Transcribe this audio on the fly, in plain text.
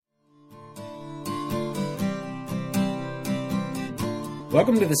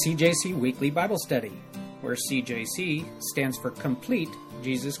Welcome to the CJC Weekly Bible Study, where CJC stands for Complete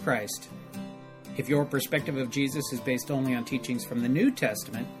Jesus Christ. If your perspective of Jesus is based only on teachings from the New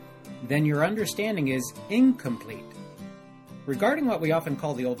Testament, then your understanding is incomplete. Regarding what we often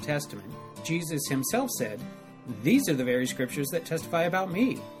call the Old Testament, Jesus himself said, "These are the very scriptures that testify about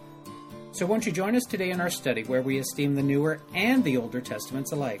me." So won't you join us today in our study where we esteem the newer and the older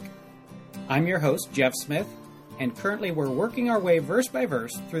testaments alike. I'm your host, Jeff Smith, and currently we're working our way verse by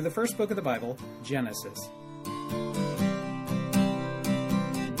verse through the first book of the Bible, Genesis.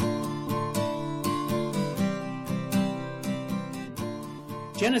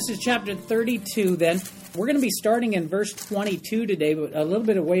 Genesis chapter 32, then. We're going to be starting in verse 22 today, but a little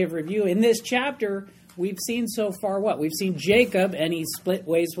bit of way of review. In this chapter, we've seen so far what? We've seen Jacob, and he split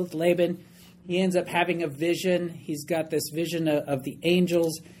ways with Laban. He ends up having a vision. He's got this vision of the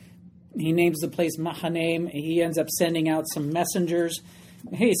angels. He names the place Mahanaim. He ends up sending out some messengers.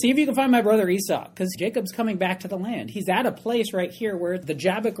 Hey, see if you can find my brother Esau, because Jacob's coming back to the land. He's at a place right here where the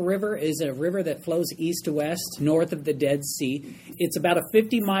Jabbok River is a river that flows east to west, north of the Dead Sea. It's about a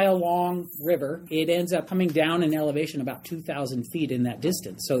 50-mile long river. It ends up coming down in elevation about 2,000 feet in that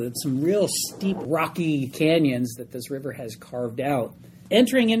distance. So it's some real steep, rocky canyons that this river has carved out.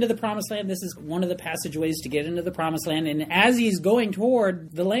 Entering into the Promised Land, this is one of the passageways to get into the Promised Land. And as he's going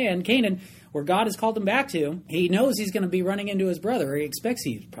toward the land, Canaan, where God has called him back to, he knows he's going to be running into his brother, or he expects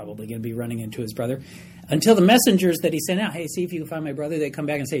he's probably going to be running into his brother, until the messengers that he sent out, hey, see if you can find my brother, they come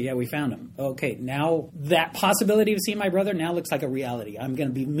back and say, yeah, we found him. Okay, now that possibility of seeing my brother now looks like a reality. I'm going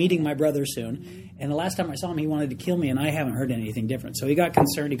to be meeting my brother soon. And the last time I saw him, he wanted to kill me, and I haven't heard anything different. So he got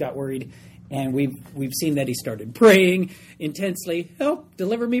concerned, he got worried. And we've seen that he started praying intensely, help,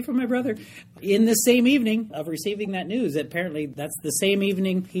 deliver me from my brother. In the same evening of receiving that news, apparently that's the same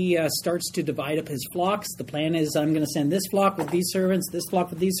evening he starts to divide up his flocks. The plan is, I'm going to send this flock with these servants, this flock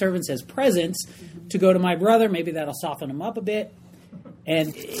with these servants as presents to go to my brother. Maybe that'll soften him up a bit.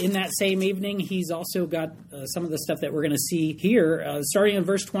 And in that same evening, he's also got some of the stuff that we're going to see here. Starting in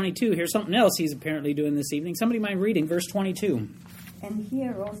verse 22, here's something else he's apparently doing this evening. Somebody mind reading verse 22. And he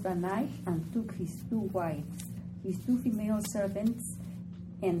arose that night and took his 2 wives, his 2 female servants,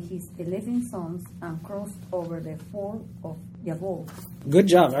 and his 11 sons, and crossed over the ford of Yabok. Good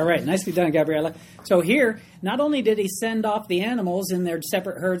job. All right. Nicely done, Gabriella. So here, not only did he send off the animals in their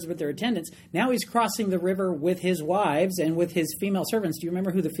separate herds with their attendants, now he's crossing the river with his wives and with his female servants. Do you remember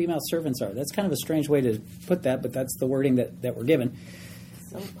who the female servants are? That's kind of a strange way to put that, but that's the wording that we're given.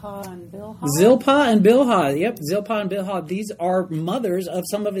 Zilpah and Bilhah. Zilpah and Bilhah. Yep, Zilpah and Bilhah. These are mothers of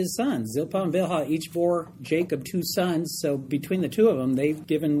some of his sons. Zilpah and Bilhah each bore Jacob 2 sons. So between the 2 of them, they've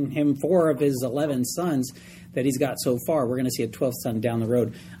given him 4 of his 11 sons that he's got so far. We're going to see a 12th son down the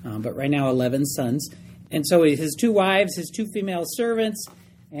road. But right now, 11 sons. And so his 2 wives, his 2 female servants,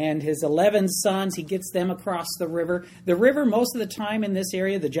 and his 11 sons, he gets them across the river. The river, most of the time in this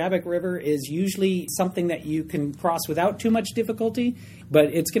area, the Jabbok River, is usually something that you can cross without too much difficulty, but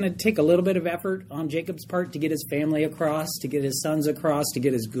it's going to take a little bit of effort on Jacob's part to get his family across, to get his sons across, to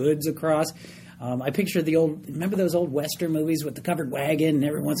get his goods across. I picture remember those old Western movies with the covered wagon, and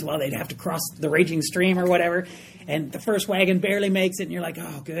every once in a while they'd have to cross the raging stream or whatever, and the first wagon barely makes it, and you're like,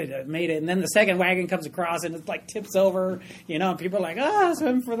 oh, good, I made it. And then the second wagon comes across, and it like tips over, and people are like,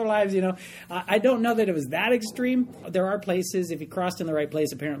 swim for their lives, I don't know that it was that extreme. There are places, if you crossed in the right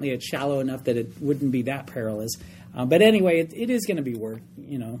place, apparently it's shallow enough that it wouldn't be that perilous. But anyway, it is going to be work.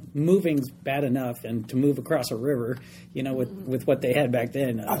 Moving's bad enough, and to move across a river, with what they had back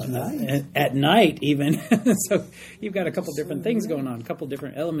then. At night, even. So you've got a couple different things going on, a couple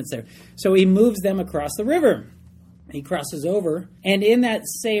different elements there. So he moves them across the river. He crosses over, and in that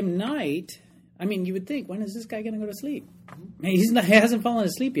same night, you would think, when is this guy going to go to sleep? He hasn't fallen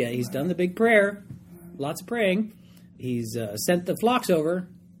asleep yet. He's done the big prayer, lots of praying. He's sent the flocks over.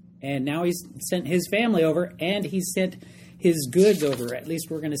 And now he's sent his family over, and he's sent his goods over. At least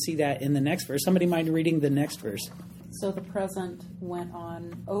we're going to see that in the next verse. Somebody mind reading the next verse? So the present went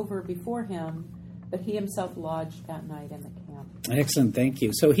on over before him, but he himself lodged that night in the camp. Excellent, thank you.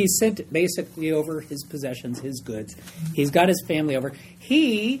 So he sent basically over his possessions, his goods. He's got his family over.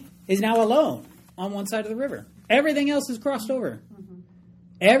 He is now alone on one side of the river. Everything else is crossed over. Mm-hmm.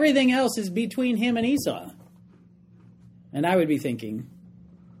 Everything else is between him and Esau. And I would be thinking,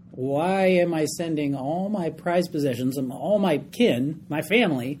 why am I sending all my prized possessions and all my kin, my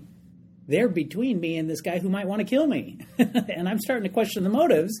family, they're between me and this guy who might want to kill me? And I'm starting to question the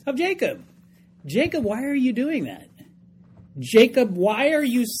motives of Jacob. Jacob, why are you doing that? Jacob, why are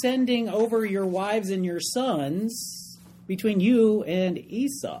you sending over your wives and your sons between you and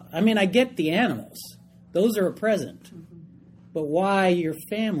Esau? I get the animals. Those are a present. but why your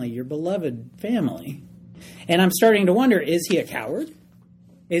family, your beloved family? And I'm starting to wonder, is he a coward?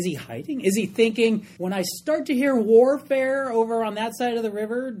 Is he hiding? Is he thinking, when I start to hear warfare over on that side of the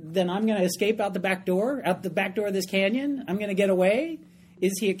river, then I'm going to escape out the back door of this canyon? I'm going to get away?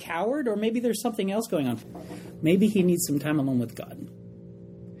 Is he a coward? Or maybe there's something else going on. Maybe he needs some time alone with God.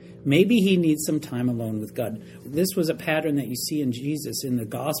 Maybe he needs some time alone with God. This was a pattern that you see in Jesus in the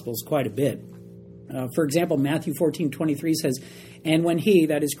Gospels quite a bit. For example, Matthew 14:23 says, "And when he,"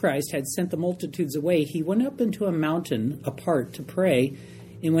 that is Christ, "had sent the multitudes away, he went up into a mountain apart to pray.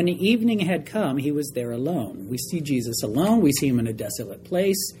 And when the evening had come, he was there alone." We see Jesus alone. We see him in a desolate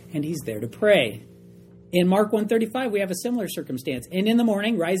place, and he's there to pray. In Mark 1:35, we have a similar circumstance. "And in the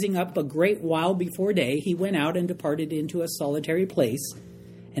morning, rising up a great while before day, he went out and departed into a solitary place,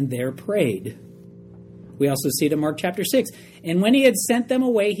 and there prayed." We also see it in Mark chapter 6. "And when he had sent them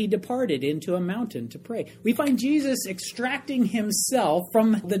away, he departed into a mountain to pray." We find Jesus extracting himself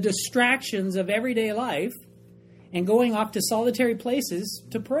from the distractions of everyday life and going off to solitary places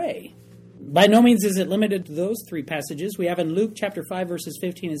to pray. By no means is it limited to those three passages. We have in Luke chapter 5, verses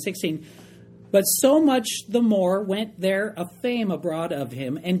 15 and 16, "But so much the more went there a fame abroad of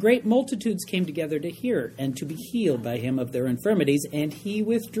him, and great multitudes came together to hear and to be healed by him of their infirmities. And he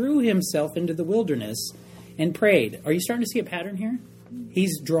withdrew himself into the wilderness and prayed." Are you starting to see a pattern here?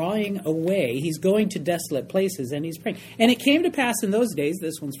 He's drawing away. He's going to desolate places, and he's praying. "And it came to pass in those days,"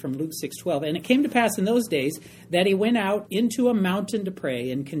 this one's from Luke 6:12, "and it came to pass in those days that he went out into a mountain to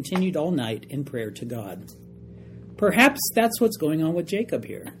pray and continued all night in prayer to God." Perhaps that's what's going on with Jacob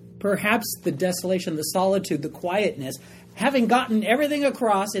here. Perhaps the desolation, the solitude, the quietness, having gotten everything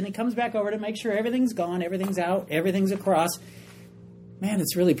across, and he comes back over to make sure everything's gone, everything's out, everything's across. Man,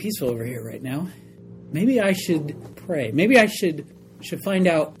 it's really peaceful over here right now. Maybe I should pray. Maybe I should find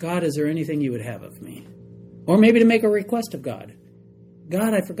out, God, is there anything you would have of me? Or maybe to make a request of God.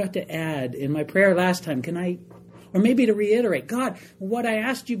 God, I forgot to add in my prayer last time. Or maybe to reiterate, God, what I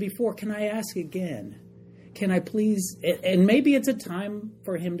asked you before, can I ask again? Can I please? And maybe it's a time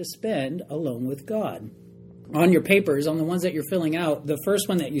for him to spend alone with God. On your papers, on the ones that you're filling out, the first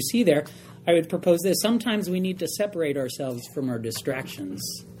one that you see there, I would propose this. Sometimes we need to separate ourselves from our distractions.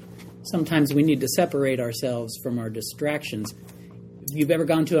 Sometimes we need to separate ourselves from our distractions. If you've ever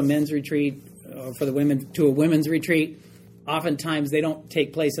gone to a men's retreat, or for the women, to a women's retreat, oftentimes they don't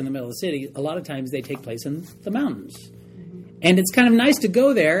take place in the middle of the city. A lot of times they take place in the mountains. And it's kind of nice to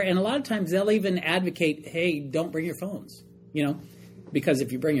go there, and a lot of times they'll even advocate, hey, don't bring your phones, because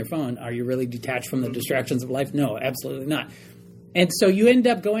if you bring your phone, are you really detached from the distractions of life? No, absolutely not. And so you end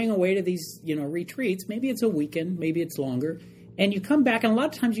up going away to these, retreats. Maybe it's a weekend, maybe it's longer, and you come back, and a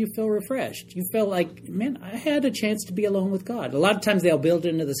lot of times you feel refreshed. You feel like, man, I had a chance to be alone with God. A lot of times they'll build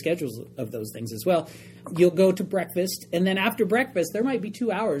into the schedules of those things as well. You'll go to breakfast, and then after breakfast, there might be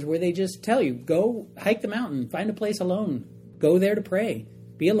 2 hours where they just tell you, go hike the mountain, find a place alone. Go there to pray.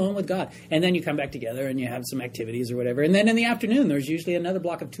 Be alone with God. And then you come back together and you have some activities or whatever. And then in the afternoon, there's usually another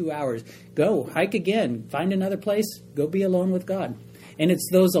block of 2 hours. Go, hike again, find another place, go be alone with God. And it's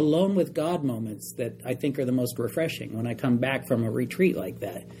those alone with God moments that I think are the most refreshing when I come back from a retreat like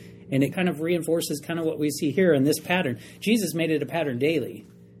that. And it kind of reinforces kind of what we see here in this pattern. Jesus made it a pattern daily.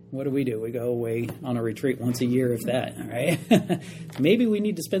 What do? We go away on a retreat once a year, if that, all right? Maybe we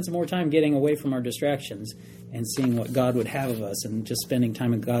need to spend some more time getting away from our distractions and seeing what God would have of us and just spending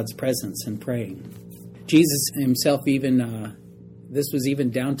time in God's presence and praying. Jesus himself this was even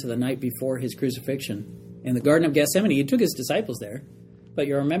down to the night before his crucifixion. In the Garden of Gethsemane, he took his disciples there, but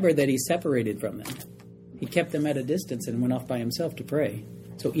you remember that he separated from them. He kept them at a distance and went off by himself to pray.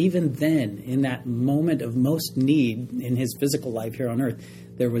 So even then, in that moment of most need in his physical life here on earth,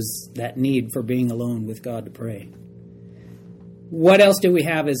 there was that need for being alone with God to pray. What else do we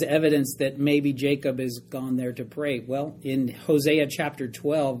have as evidence that maybe Jacob has gone there to pray? Well, in Hosea chapter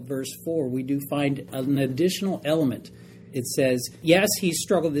 12, verse 4, we do find an additional element. It says, yes, he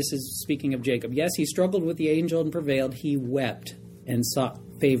struggled. This is speaking of Jacob. Yes, he struggled with the angel and prevailed. He wept and sought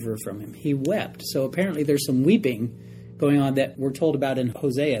favor from him. He wept. So apparently there's some weeping going on that we're told about in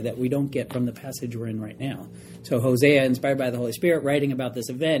Hosea that we don't get from the passage we're in right now. So Hosea, inspired by the Holy Spirit, writing about this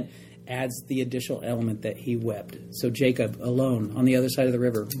event, adds the additional element that he wept. So Jacob, alone, on the other side of the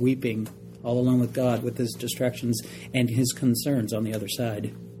river, weeping, all alone with God, with his distractions and his concerns on the other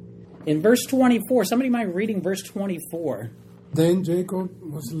side. In verse 24, somebody mind reading verse 24. Then Jacob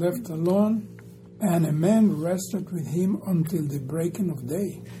was left alone, and a man rested with him until the breaking of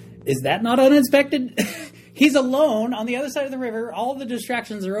day. Is that not unexpected? He's alone on the other side of the river. All the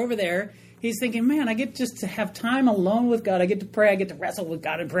distractions are over there. He's thinking, man, I get just to have time alone with God. I get to pray. I get to wrestle with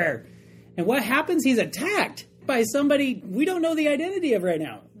God in prayer. And what happens? He's attacked. by somebody we don't know the identity of right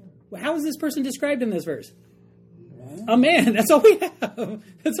now. How is this person described in this verse? A man. That's all we have.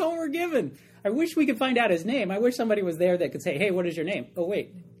 That's all we're given. I wish we could find out his name. I wish somebody was there that could say, hey, what is your name? Oh,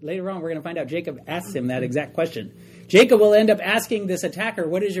 wait. Later on, we're going to find out Jacob asks him that exact question. Jacob will end up asking this attacker,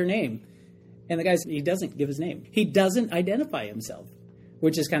 what is your name? And the guy, he doesn't give his name. He doesn't identify himself,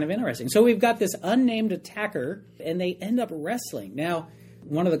 which is kind of interesting. So we've got this unnamed attacker, and they end up wrestling. Now,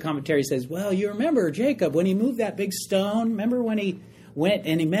 one of the commentaries says, well, you remember Jacob, when he moved that big stone? Remember when he went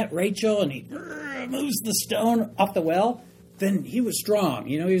and he met Rachel and he moves the stone off the well? Then he was strong.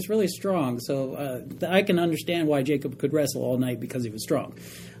 He was really strong. So I can understand why Jacob could wrestle all night because he was strong.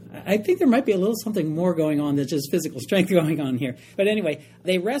 I think there might be a little something more going on than just physical strength going on here. But anyway,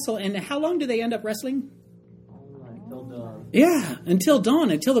 they wrestle. And how long do they end up wrestling? Until dawn. Yeah, until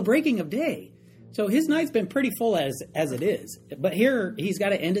dawn, until the breaking of day. So his night's been pretty full as it is. But here, he's got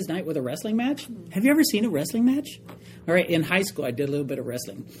to end his night with a wrestling match. Have you ever seen a wrestling match? All right, in high school, I did a little bit of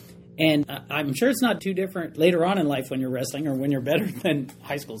wrestling. And I'm sure it's not too different later on in life when you're wrestling or when you're better than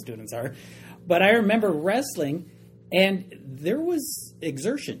high school students are. But I remember wrestling, and there was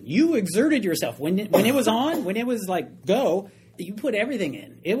exertion. You exerted yourself. When it was on, when it was like go, you put everything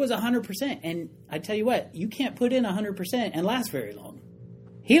in. It was 100%. And I tell you what, you can't put in 100% and last very long.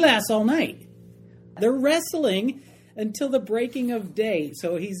 He lasts all night. They're wrestling until the breaking of day.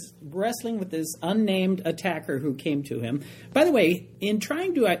 So he's wrestling with this unnamed attacker who came to him. By the way, in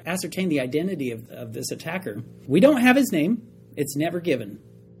trying to ascertain the identity of this attacker, we don't have his name. It's never given.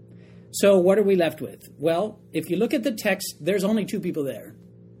 So what are we left with? Well, if you look at the text, there's only two people there.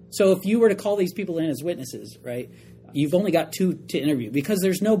 So if you were to call these people in as witnesses, right, you've only got two to interview because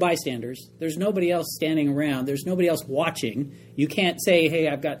there's no bystanders. There's nobody else standing around. There's nobody else watching. You can't say, hey,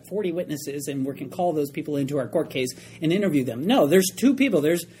 I've got 40 witnesses and we can call those people into our court case and interview them. No, there's two people.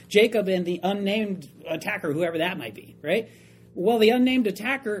 There's Jacob and the unnamed attacker, whoever that might be, right? Well, the unnamed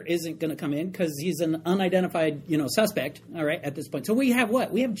attacker isn't going to come in because he's an unidentified, suspect, all right, at this point. So we have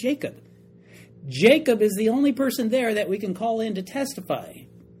what? We have Jacob. Jacob is the only person there that we can call in to testify.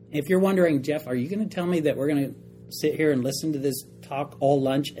 If you're wondering, Jeff, are you going to tell me that we're going to sit here and listen to this talk all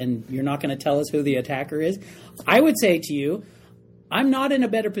lunch and you're not going to tell us who the attacker is? I would say to you, I'm not in a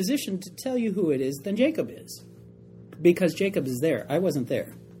better position to tell you who it is than Jacob is. Because Jacob is there. I wasn't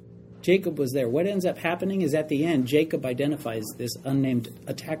there. Jacob was there. What ends up happening is at the end, Jacob identifies this unnamed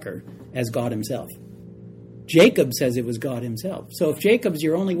attacker as God himself. Jacob says it was God himself. So if Jacob's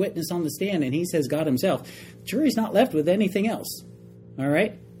your only witness on the stand and he says God himself, the jury's not left with anything else. All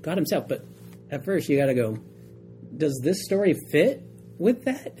right? God himself. But at first you got to go, does this story fit with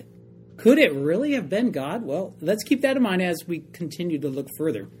that? Could it really have been God? Well, let's keep that in mind as we continue to look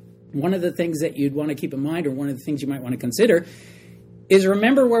further. One of the things that you'd want to keep in mind, or one of the things you might want to consider, is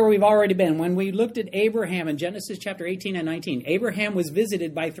remember where we've already been. When we looked at Abraham in Genesis chapter 18 and 19, Abraham was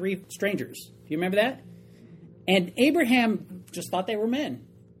visited by three strangers. Do you remember that? And Abraham just thought they were men.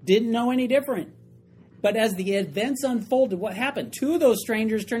 Didn't know any different. But as the events unfolded, what happened? Two of those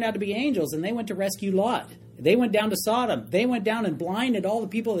strangers turned out to be angels, and they went to rescue Lot. They went down to Sodom. They went down and blinded all the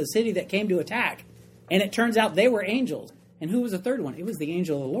people of the city that came to attack. And it turns out they were angels. And who was the third one? It was the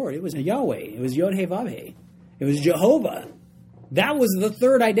angel of the Lord. It was Yahweh. It was Yod-Heh-Vav-Heh. It was Jehovah. That was the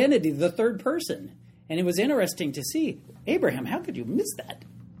third identity, the third person. And it was interesting to see, Abraham, how could you miss that?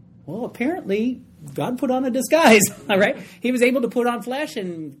 Well, apparently, God put on a disguise, all right? He was able to put on flesh,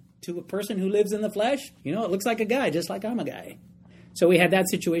 and to a person who lives in the flesh, it looks like a guy, just like I'm a guy. So we had that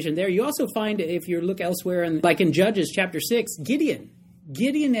situation there. You also find, if you look elsewhere, like in Judges chapter 6, Gideon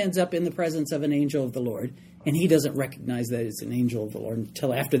ends up in the presence of an angel of the Lord, and he doesn't recognize that it's an angel of the Lord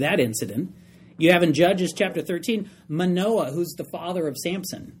until after that incident. You have in Judges chapter 13, Manoah, who's the father of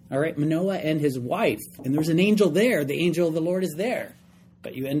Samson. All right, Manoah and his wife. And there's an angel there. The angel of the Lord is there.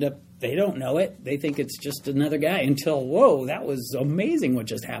 But you end up, they don't know it. They think it's just another guy until, whoa, that was amazing what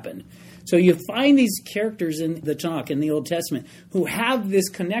just happened. So you find these characters in the Tanakh, in the Old Testament, who have this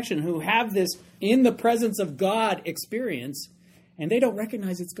connection, who have this in the presence of God experience, and they don't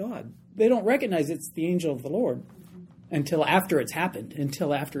recognize it's God. They don't recognize it's the angel of the Lord until after it's happened,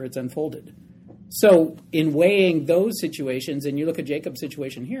 until after it's unfolded. So in weighing those situations, and you look at Jacob's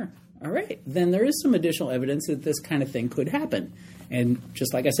situation here, all right, then there is some additional evidence that this kind of thing could happen. And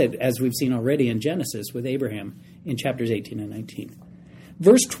just like I said, as we've seen already in Genesis with Abraham in chapters 18 and 19.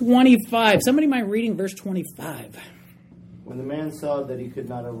 Verse 25. Somebody mind reading verse 25. When the man saw that he could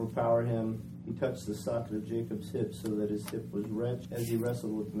not overpower him, he touched the socket of Jacob's hip so that his hip was wrenched as he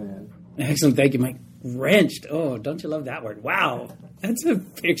wrestled with man. Excellent. Thank you, Mike. Wrenched. Oh, don't you love that word? Wow. That's a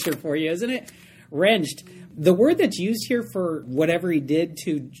picture for you, isn't it? Wrenched. The word that's used here for whatever he did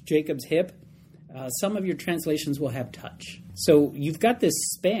to Jacob's hip, Some of your translations will have touch. So you've got this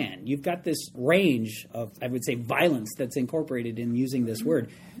span, you've got this range of, I would say, violence that's incorporated in using this word.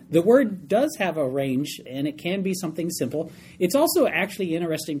 The word does have a range, and it can be something simple. It's also actually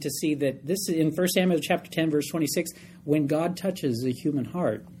interesting to see that this in 1 Samuel chapter 10, verse 26, when God touches a human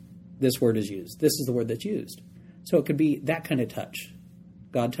heart, this word is used. This is the word that's used. So it could be that kind of touch.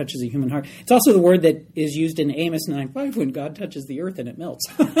 God touches a human heart. It's also the word that is used in Amos 9:5 when God touches the earth and it melts.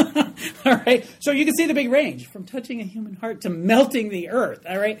 All right. So you can see the big range from touching a human heart to melting the earth.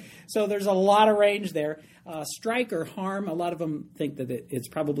 All right. So there's a lot of range there. Strike or harm, a lot of them think that it's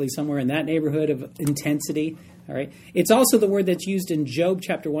probably somewhere in that neighborhood of intensity. All right. It's also the word that's used in Job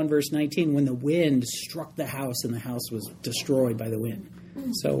chapter 1, verse 19, when the wind struck the house and the house was destroyed by the wind.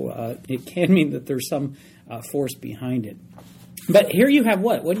 So it can mean that there's some force behind it. But here you have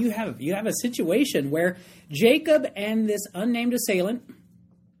what? What do you have? You have a situation where Jacob and this unnamed assailant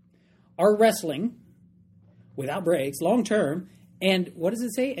are wrestling without breaks, long term. And what does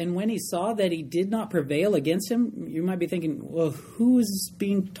it say? And when he saw that he did not prevail against him, you might be thinking, well, who is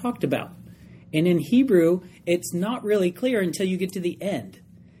being talked about? And in Hebrew, it's not really clear until you get to the end.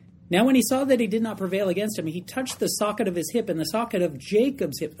 Now, when he saw that he did not prevail against him, he touched the socket of his hip and the socket of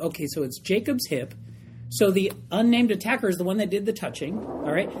Jacob's hip. Okay, so it's Jacob's hip. So the unnamed attacker is the one that did the touching,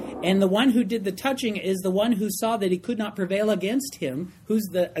 all right? And the one who did the touching is the one who saw that he could not prevail against him. Who's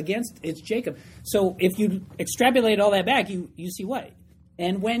the against? It's Jacob. So if you extrapolate all that back, you see what?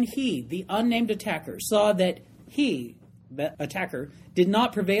 And when he, the unnamed attacker, saw that he, the attacker, did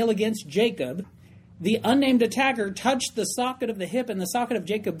not prevail against Jacob, the unnamed attacker touched the socket of the hip, and the socket of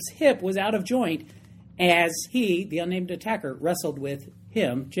Jacob's hip was out of joint as he, the unnamed attacker, wrestled with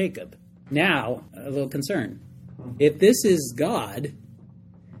him, Jacob. Now, a little concern. If this is God,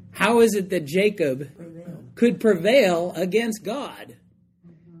 how is it that Jacob could prevail against God?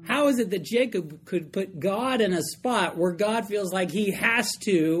 How is it that Jacob could put God in a spot where God feels like he has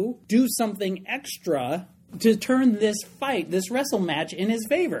to do something extra to turn this fight, this wrestle match, in his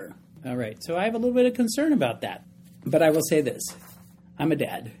favor? All right, so I have a little bit of concern about that. But I will say this. I'm a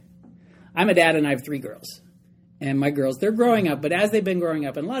dad. I'm a dad and I have 3 girls. And my girls, they're growing up, but as they've been growing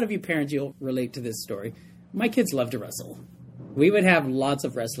up, and a lot of you parents, you'll relate to this story, my kids love to wrestle. We would have lots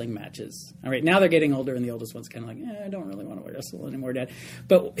of wrestling matches. All right, now they're getting older, and the oldest one's kind of like, I don't really want to wrestle anymore, Dad.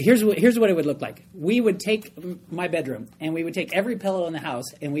 But here's what it would look like. We would take my bedroom, and we would take every pillow in the house,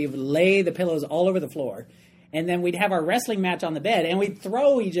 and we would lay the pillows all over the floor. And then we'd have our wrestling match on the bed, and we'd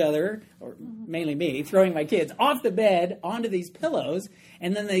throw each other, or mainly me, throwing my kids, off the bed onto these pillows,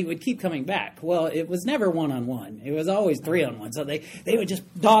 and then they would keep coming back. Well, it was never one-on-one. It was always 3-on-1. So they would just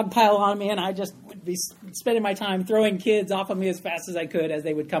dogpile on me, and I just would be spending my time throwing kids off of me as fast as I could as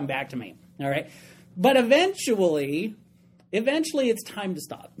they would come back to me. All right? But eventually it's time to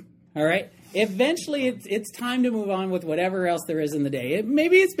stop. All right? Eventually it's time to move on with whatever else there is in the day.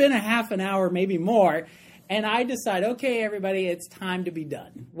 Maybe it's been a half an hour, maybe more. And I decide, okay, everybody, it's time to be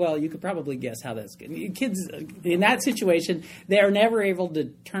done. Well, you could probably guess how that's going. Kids, in that situation, they are never able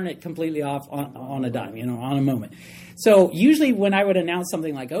to turn it completely off on a dime, on a moment. So usually when I would announce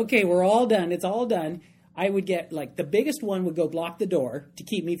something like, okay, we're all done, it's all done, I would get, like, the biggest one would go block the door to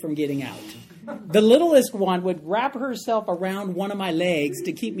keep me from getting out. The littlest one would wrap herself around one of my legs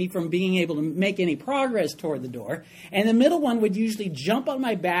to keep me from being able to make any progress toward the door. And the middle one would usually jump on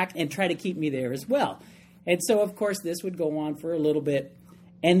my back and try to keep me there as well. And so, of course, this would go on for a little bit.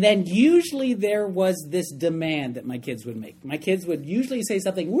 And then usually there was this demand that my kids would make. My kids would usually say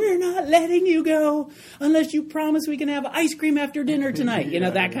something, we're not letting you go unless you promise we can have ice cream after dinner tonight.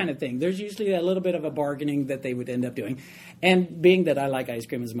 That kind of thing. There's usually a little bit of a bargaining that they would end up doing. And being that I like ice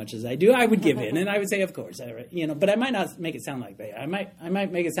cream as much as I do, I would give in. And I would say, of course. But I might not make it sound like that. I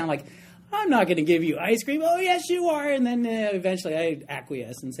might make it sound like, I'm not going to give you ice cream. Oh, yes, you are. And then eventually I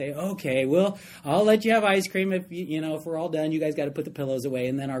acquiesce and say, okay, well, I'll let you have ice cream if, if we're all done. You guys got to put the pillows away,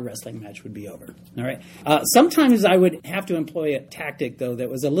 and then our wrestling match would be over. All right. Sometimes I would have to employ a tactic, though, that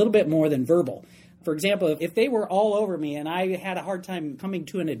was a little bit more than verbal. For example, if they were all over me and I had a hard time coming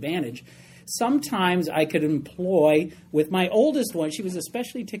to an advantage, sometimes I could employ, with my oldest one, she was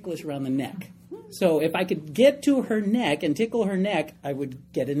especially ticklish around the neck. So if I could get to her neck and tickle her neck, I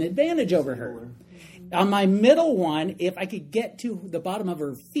would get an advantage over her. On my middle one, if I could get to the bottom of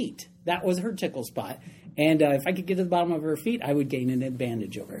her feet, that was her tickle spot. And if I could get to the bottom of her feet, I would gain an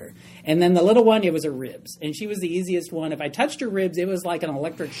advantage over her. And then the little one, it was her ribs. And she was the easiest one. If I touched her ribs, it was like an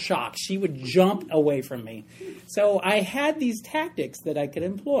electric shock. She would jump away from me. So I had these tactics that I could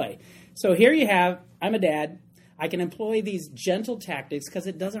employ. So here you have, I'm a dad. I can employ these gentle tactics because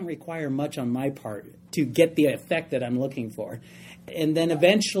it doesn't require much on my part to get the effect that I'm looking for. And then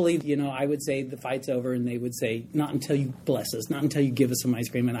eventually, I would say the fight's over, and they would say, not until you bless us, not until you give us some ice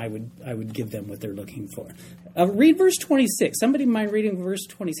cream, and I would give them what they're looking for. Read verse 26. Somebody mind reading verse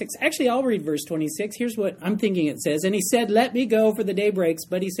 26? Actually, I'll read verse 26. Here's what I'm thinking it says. And he said, let me go, for the day breaks.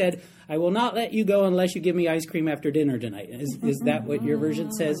 But he said, I will not let you go unless you give me ice cream after dinner tonight. Is that what your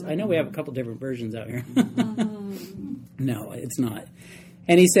version says? I know we have a couple different versions out here. No, it's not.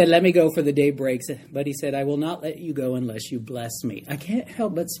 And he said, let me go, for the day breaks. But he said, I will not let you go unless you bless me. I can't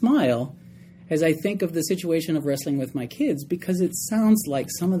help but smile as I think of the situation of wrestling with my kids, because it sounds like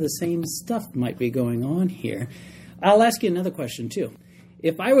some of the same stuff might be going on here. I'll ask you another question, too.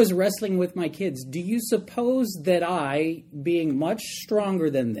 If I was wrestling with my kids, do you suppose that I, being much stronger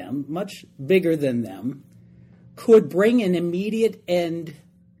than them, much bigger than them, could bring an immediate end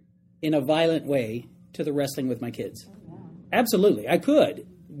in a violent way to the wrestling with my kids? Absolutely, I could.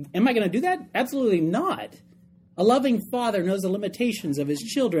 Am I going to do that? Absolutely not. A loving father knows the limitations of his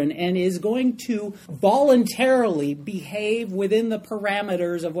children and is going to voluntarily behave within the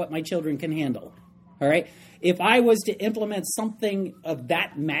parameters of what my children can handle. All right? If I was to implement something of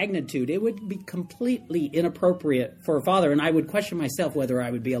that magnitude, it would be completely inappropriate for a father, and I would question myself whether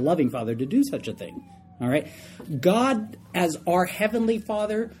I would be a loving father to do such a thing. All right? God, as our Heavenly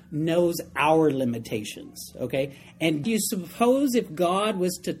Father, knows our limitations, okay? And do you suppose if God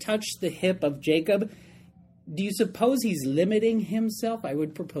was to touch the hip of Jacob, do you suppose he's limiting himself? I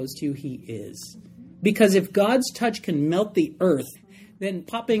would propose to you he is. Because if God's touch can melt the earth, then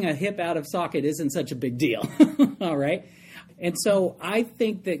popping a hip out of socket isn't such a big deal, all right? And so I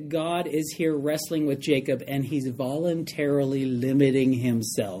think that God is here wrestling with Jacob, and he's voluntarily limiting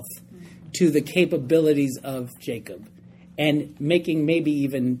himself to the capabilities of Jacob, and making maybe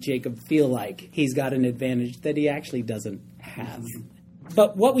even Jacob feel like he's got an advantage that he actually doesn't have.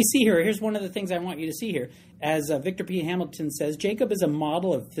 But what we see here, here's one of the things I want you to see here. As Victor P. Hamilton says, Jacob is a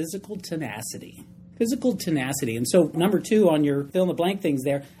model of physical tenacity. Physical tenacity. And so number 2 on your fill-in-the-blank things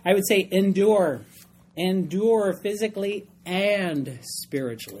there, I would say endure. Endure physically and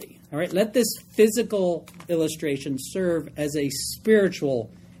spiritually. All right, let this physical illustration serve as a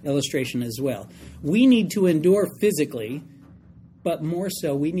spiritual illustration as well. We need to endure physically, but more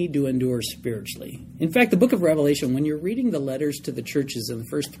so, we need to endure spiritually. In fact, the book of Revelation, when you're reading the letters to the churches in the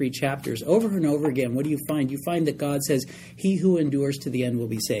first 3 chapters, over and over again, what do you find? You find that God says, he who endures to the end will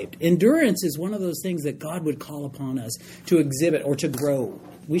be saved. Endurance is one of those things that God would call upon us to exhibit or to grow.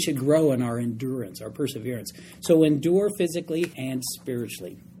 We should grow in our endurance, our perseverance. So endure physically and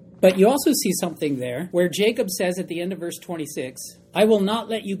spiritually. But you also see something there where Jacob says at the end of verse 26, I will not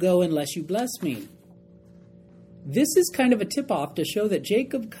let you go unless you bless me. This is kind of a tip-off to show that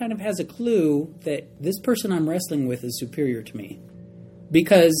Jacob kind of has a clue that this person I'm wrestling with is superior to me.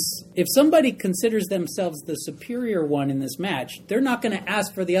 Because if somebody considers themselves the superior one in this match, they're not going to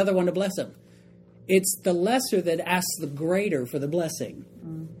ask for the other one to bless them. It's the lesser that asks the greater for the blessing.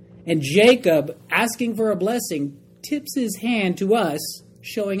 And Jacob, asking for a blessing, tips his hand to us,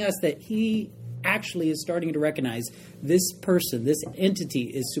 showing us that he actually is starting to recognize this person, this entity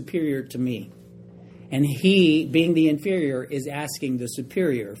is superior to me. And he, being the inferior, is asking the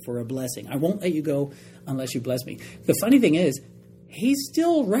superior for a blessing. I won't let you go unless you bless me. The funny thing is, he's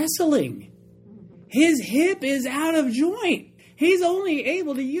still wrestling. His hip is out of joint. He's only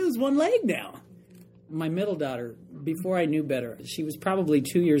able to use one leg now. My middle daughter, before I knew better, she was probably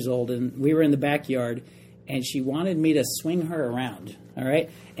 2 years old, and we were in the backyard, and she wanted me to swing her around, all right?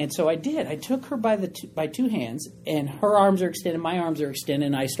 And so I did. I took her by 2 hands, and her arms are extended, my arms are extended,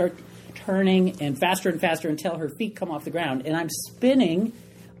 and I start turning and faster until her feet come off the ground, and I'm spinning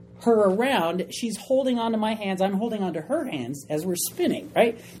her around. She's holding onto my hands. I'm holding onto her hands as we're spinning,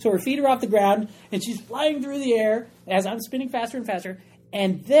 right? So her feet are off the ground, and she's flying through the air as I'm spinning faster and faster.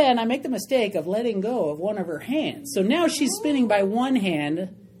 And then I make the mistake of letting go of one of her hands. So now she's spinning by one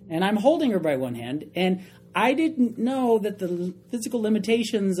hand, and I'm holding her by one hand. And I didn't know that the physical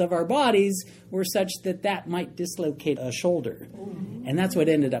limitations of our bodies were such that that might dislocate a shoulder. And that's what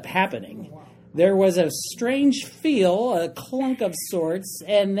ended up happening. There was a strange feel, a clunk of sorts,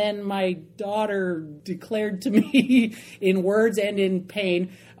 and then my daughter declared to me in words and in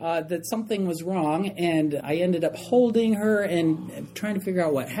pain that something was wrong, and I ended up holding her and trying to figure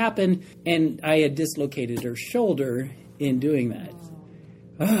out what happened, and I had dislocated her shoulder in doing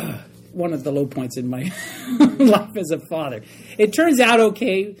that. One of the low points in my life as a father. It turns out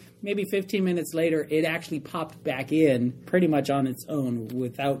okay. Maybe 15 minutes later, it actually popped back in pretty much on its own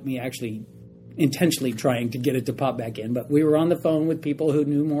without me actually intentionally trying to get it to pop back in. But we were on the phone with people who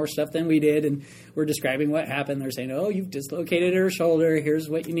knew more stuff than we did, and we're describing what happened. They're saying, oh, you've dislocated her shoulder. Here's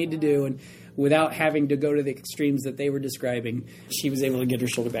what you need to do. And without having to go to the extremes that they were describing, she was able to get her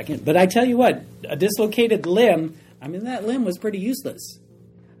shoulder back in. But I tell you what, a dislocated limb, that limb was pretty useless.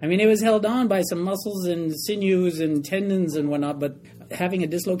 It was held on by some muscles and sinews and tendons and whatnot, but having a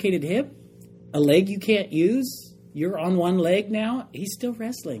dislocated hip, a leg you can't use, you're on one leg now, he's still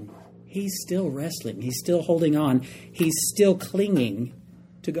wrestling. He's still wrestling. He's still holding on. He's still clinging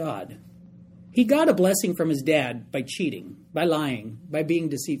to God. He got a blessing from his dad by cheating, by lying, by being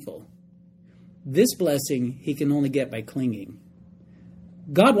deceitful. This blessing he can only get by clinging.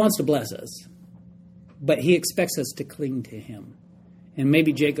 God wants to bless us, but he expects us to cling to him. And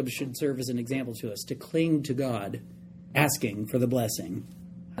maybe Jacob should serve as an example to us, to cling to God, asking for the blessing.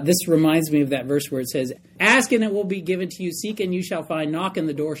 This reminds me of that verse where it says, ask and it will be given to you, seek and you shall find, knock and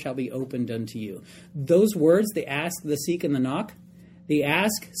the door shall be opened unto you. Those words, the ask, the seek, and the knock, the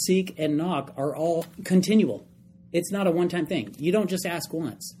ask, seek, and knock are all continual. It's not a one-time thing. You don't just ask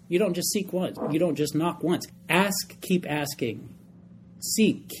once. You don't just seek once. You don't just knock once. Ask, keep asking.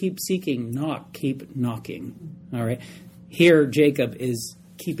 Seek, keep seeking. Knock, keep knocking. All right? Here, Jacob is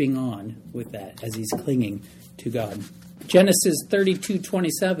keeping on with that as he's clinging to God. Genesis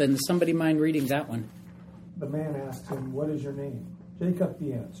 32:27. Somebody mind reading that one? The man asked him, what is your name? Jacob,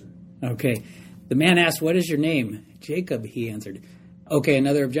 he answered. Okay. The man asked, what is your name? Jacob, he answered. Okay,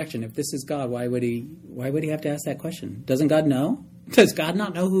 another objection. If this is God, why would he have to ask that question? Doesn't God know? Does God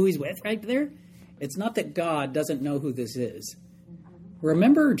not know who he's with right there? It's not that God doesn't know who this is.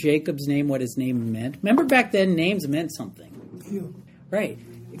 Remember Jacob's name, what his name meant? Remember back then, names meant something. Heel. Right.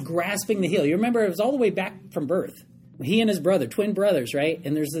 Grasping the heel. You remember it was all the way back from birth. He and his brother, twin brothers, right?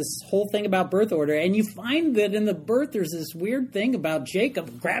 And there's this whole thing about birth order. And you find that in the birth, there's this weird thing about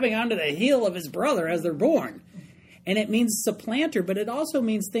Jacob grabbing onto the heel of his brother as they're born. And it means supplanter, but it also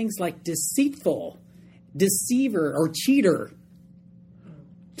means things like deceitful, deceiver, or cheater.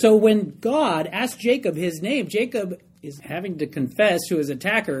 So when God asked Jacob his name, Jacob is having to confess to his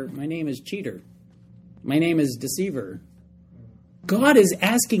attacker, my name is cheater. My name is deceiver. God is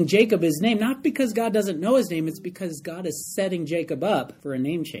asking Jacob his name, not because God doesn't know his name, it's because God is setting Jacob up for a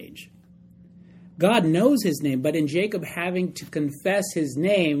name change. God knows his name, but in Jacob having to confess his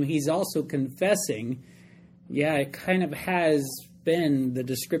name, he's also confessing, yeah, it kind of has been the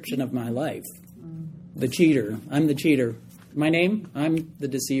description of my life. The cheater. I'm the cheater. My name? I'm the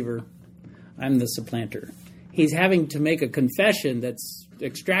deceiver. I'm the supplanter. He's having to make a confession that's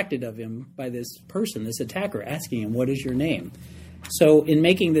extracted of him by this person, this attacker, asking him, what is your name? So in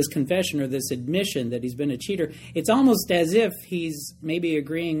making this confession or this admission that he's been a cheater, it's almost as if he's maybe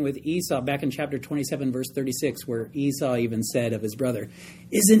agreeing with Esau back in chapter 27, verse 36, where Esau even said of his brother,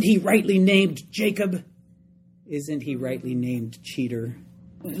 isn't he rightly named Jacob? Isn't he rightly named cheater?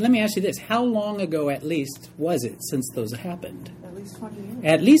 Let me ask you this. How long ago at least was it since those happened? At least 20 years.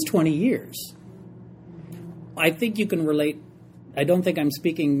 At least 20 years. I think you can relate. I don't think I'm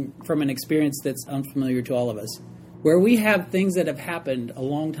speaking from an experience that's unfamiliar to all of us, where we have things that have happened a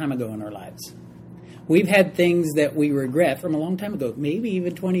long time ago in our lives. We've had things that we regret from a long time ago, maybe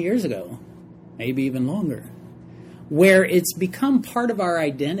even 20 years ago, maybe even longer, where it's become part of our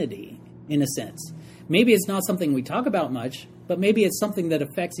identity, in a sense. Maybe it's not something we talk about much, but maybe it's something that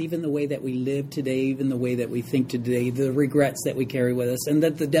affects even the way that we live today, even the way that we think today, the regrets that we carry with us, and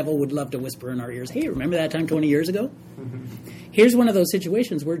that the devil would love to whisper in our ears, hey, remember that time 20 years ago? Mm-hmm. Here's one of those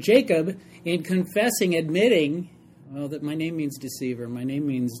situations where Jacob, in confessing, admitting, well, that my name means deceiver, my name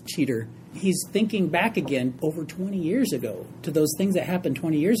means cheater, he's thinking back again over 20 years ago to those things that happened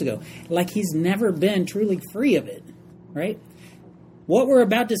 20 years ago, like he's never been truly free of it, right? What we're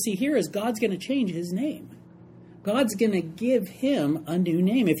about to see here is God's going to change his name. God's going to give him a new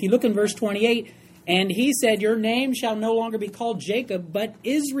name. If you look in verse 28, and he said, your name shall no longer be called Jacob, but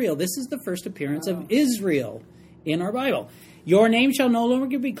Israel. This is the first appearance of Israel in our Bible. Your name shall no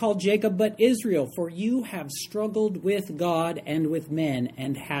longer be called Jacob, but Israel, for you have struggled with God and with men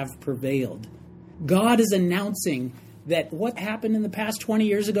and have prevailed. God is announcing that what happened in the past 20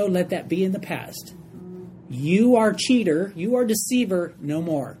 years ago, let that be in the past. You are cheater, you are deceiver, no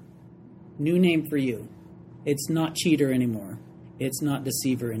more. New name for you. It's not cheater anymore. It's not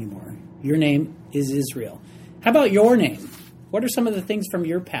deceiver anymore. Your name is Israel. How about your name? What are some of the things from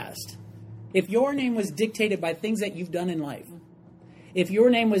your past? If your name was dictated by things that you've done in life, if your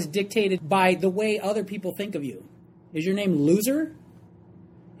name was dictated by the way other people think of you, is your name loser?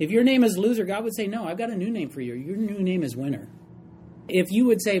 If your name is loser, God would say, no, I've got a new name for you. Your new name is winner. If you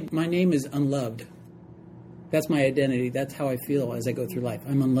would say, my name is unloved, That's my identity. That's how I feel as I go through life.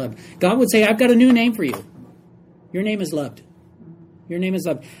 I'm unloved. God would say, I've got a new name for you. Your name is loved. Your name is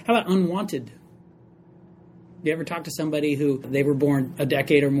loved. How about unwanted? You ever talk to somebody who they were born a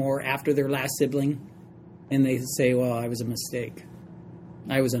decade or more after their last sibling, and they say, well, I was a mistake.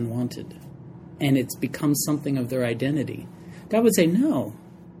 I was unwanted. And it's become something of their identity. God would say, no,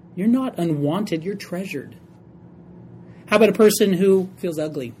 you're not unwanted. You're treasured. How about a person who feels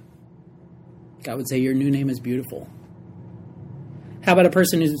ugly? God would say, your new name is beautiful. How about a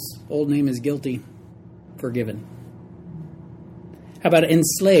person whose old name is guilty? Forgiven. How about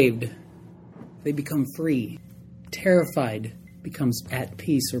enslaved? They become free. Terrified becomes at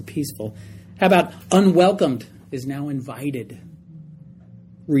peace or peaceful. How about unwelcomed is now invited?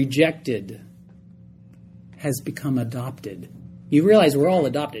 Rejected has become adopted. You realize we're all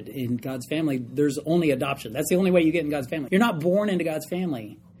adopted in God's family. There's only adoption. That's the only way you get in God's family. You're not born into God's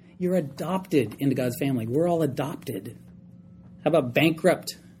family. You're adopted into God's family. We're all adopted. How about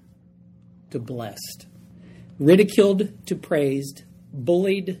bankrupt to blessed? Ridiculed to praised,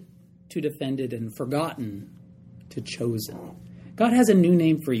 bullied to defended, and forgotten to chosen. God has a new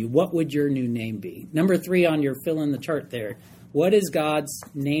name for you. What would your new name be? Number 3 on your fill in the chart there. What is God's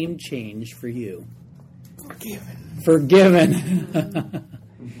name change for you? Forgiven.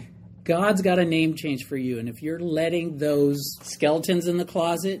 God's got a name change for you. And if you're letting those skeletons in the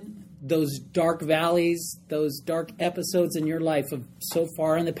closet, those dark valleys, those dark episodes in your life of so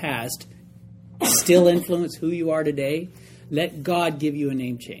far in the past still influence who you are today, let God give you a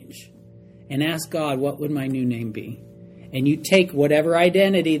name change. And ask God, what would my new name be? And you take whatever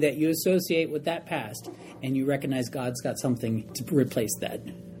identity that you associate with that past, and you recognize God's got something to replace that.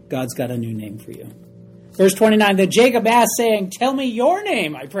 God's got a new name for you. Verse 29, then Jacob asked, saying, tell me your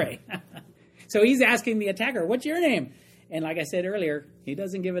name, I pray. So he's asking the attacker, what's your name? And like I said earlier, he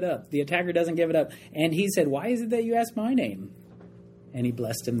doesn't give it up. The attacker doesn't give it up. And he said, why is it that you ask my name? And he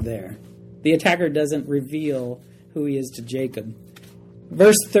blessed him there. The attacker doesn't reveal who he is to Jacob.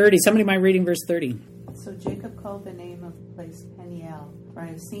 Verse 30, somebody mind reading verse 30. So Jacob called the name of the place Peniel, for I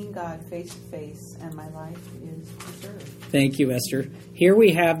have seen God face to face, and my life is preserved. Thank you, Esther. Here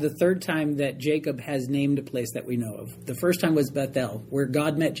we have the third time that Jacob has named a place that we know of. The first time was Bethel, where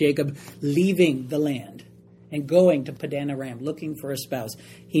God met Jacob leaving the land and going to Padan Aram, looking for a spouse.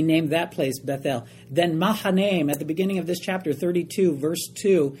 He named that place Bethel. Then Mahanaim, at the beginning of this chapter, 32, verse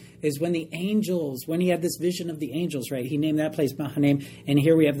 2, is when the angels, when he had this vision of the angels, right? He named that place Mahanaim. And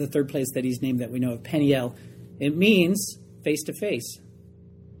here we have the third place that he's named that we know of, Peniel. It means face to face.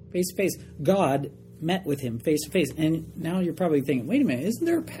 Face to face. God met with him face to face. And now you're probably thinking, wait a minute, isn't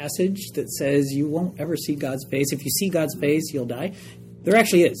there a passage that says you won't ever see God's face? If you see God's face, you'll die. There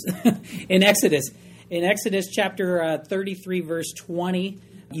actually is. In Exodus. In Exodus chapter 33, verse 20,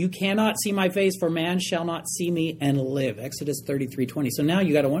 you cannot see my face, for man shall not see me and live. Exodus 33:20. So now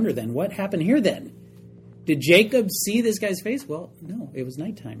you got to wonder then, what happened here then? Did Jacob see this guy's face? Well, no, it was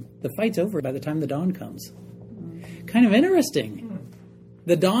nighttime. The fight's over by the time the dawn comes. Kind of interesting.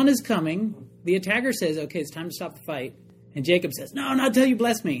 The dawn is coming. The attacker says, okay, it's time to stop the fight. And Jacob says, no, not till you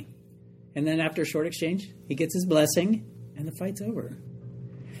bless me. And then after a short exchange, he gets his blessing, and the fight's over.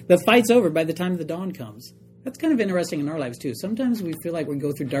 The fight's over by the time the dawn comes. That's kind of interesting in our lives, too. Sometimes we feel like we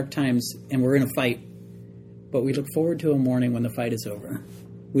go through dark times and we're in a fight, but we look forward to a morning when the fight is over.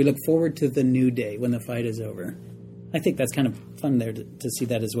 We look forward to the new day when the fight is over. I think that's kind of fun there to see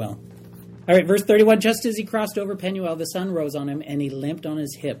that as well. All right, verse 31, just as he crossed over Penuel, the sun rose on him, and he limped on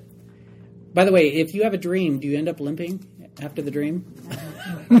his hip. By the way, if you have a dream, do you end up limping after the dream?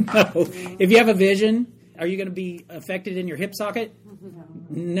 No. If you have a vision, are you going to be affected in your hip socket?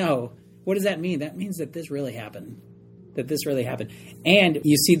 No. What does that mean? That means that this really happened. That this really happened. And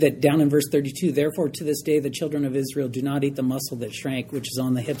you see that down in verse 32, therefore to this day the children of Israel do not eat the muscle that shrank, which is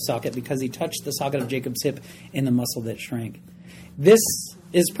on the hip socket, because he touched the socket of Jacob's hip in the muscle that shrank. This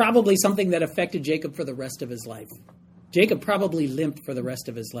is probably something that affected Jacob for the rest of his life. Jacob probably limped for the rest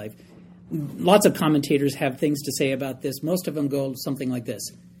of his life. Lots of commentators have things to say about this. Most of them go something like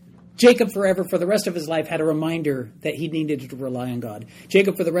this. Jacob forever, for the rest of his life, had a reminder that he needed to rely on God.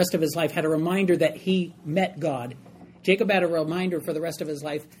 Jacob, for the rest of his life, had a reminder that he met God. Jacob had a reminder for the rest of his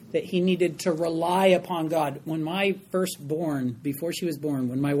life that he needed to rely upon God. When my firstborn, before she was born,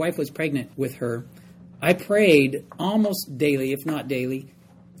 when my wife was pregnant with her, I prayed almost daily, if not daily,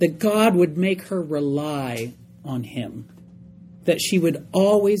 that God would make her rely on him. That she would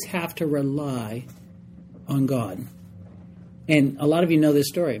always have to rely on God. And a lot of you know this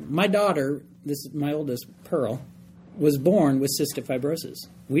story. My daughter, this is my oldest, Pearl, was born with cystic fibrosis.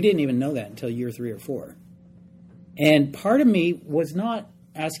 We didn't even know that until year 3 or 4. And part of me was not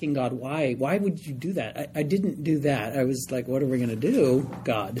asking God, why? Why would you do that? I didn't do that. I was like, what are we going to do,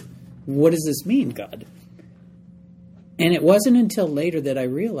 God? What does this mean, God? And it wasn't until later that I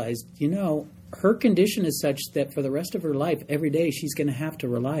realized, her condition is such that for the rest of her life, every day she's going to have to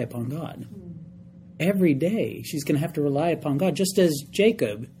rely upon God. Every day she's going to have to rely upon God, just as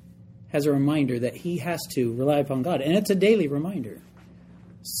Jacob has a reminder that he has to rely upon God. And it's a daily reminder.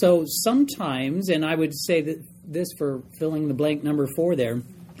 So sometimes, and I would say that this for filling the blank number 4 there,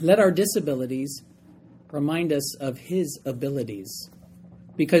 let our disabilities remind us of his abilities.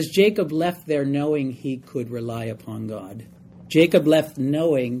 Because Jacob left there knowing he could rely upon God. Jacob left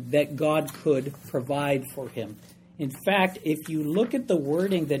knowing that God could provide for him. In fact, if you look at the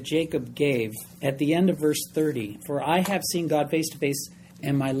wording that Jacob gave at the end of verse 30, for I have seen God face to face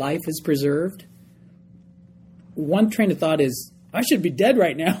and my life is preserved. One train of thought is, I should be dead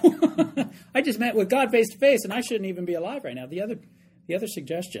right now. I just met with God face to face and I shouldn't even be alive right now. The other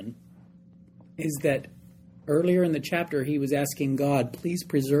suggestion is that earlier in the chapter, he was asking God, please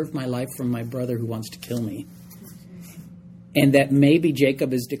preserve my life from my brother who wants to kill me. And that maybe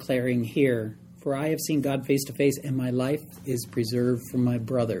Jacob is declaring here, for I have seen God face to face, and my life is preserved from my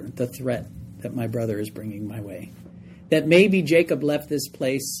brother, the threat that my brother is bringing my way. That maybe Jacob left this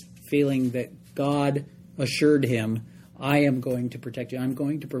place feeling that God assured him, I am going to protect you. I'm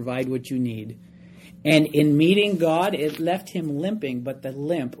going to provide what you need. And in meeting God, it left him limping, but the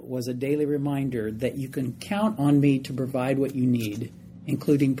limp was a daily reminder that you can count on me to provide what you need,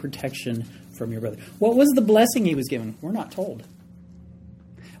 including protection from your brother. What was the blessing he was given? We're not told.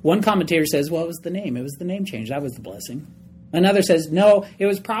 One commentator says, well, it was the name. It was the name change. That was the blessing. Another says, no, it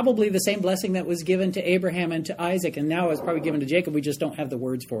was probably the same blessing that was given to Abraham and to Isaac, and now it's probably given to Jacob. We just don't have the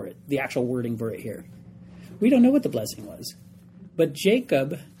words for it, the actual wording for it here. We don't know what the blessing was. But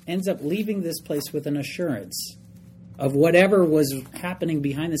Jacob ends up leaving this place with an assurance of whatever was happening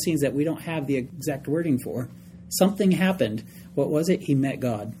behind the scenes that we don't have the exact wording for. Something happened. What was it? He met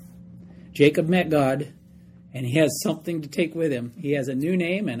God. Jacob met God, and he has something to take with him. He has a new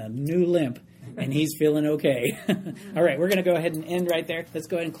name and a new limp, and he's feeling okay. All right, we're going to go ahead and end right there. Let's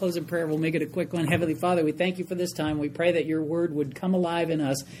go ahead and close in prayer. We'll make it a quick one. Heavenly Father, we thank you for this time. We pray that your word would come alive in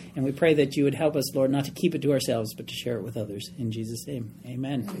us, and we pray that you would help us, Lord, not to keep it to ourselves, but to share it with others. In Jesus' name,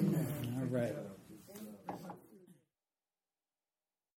 amen. All right.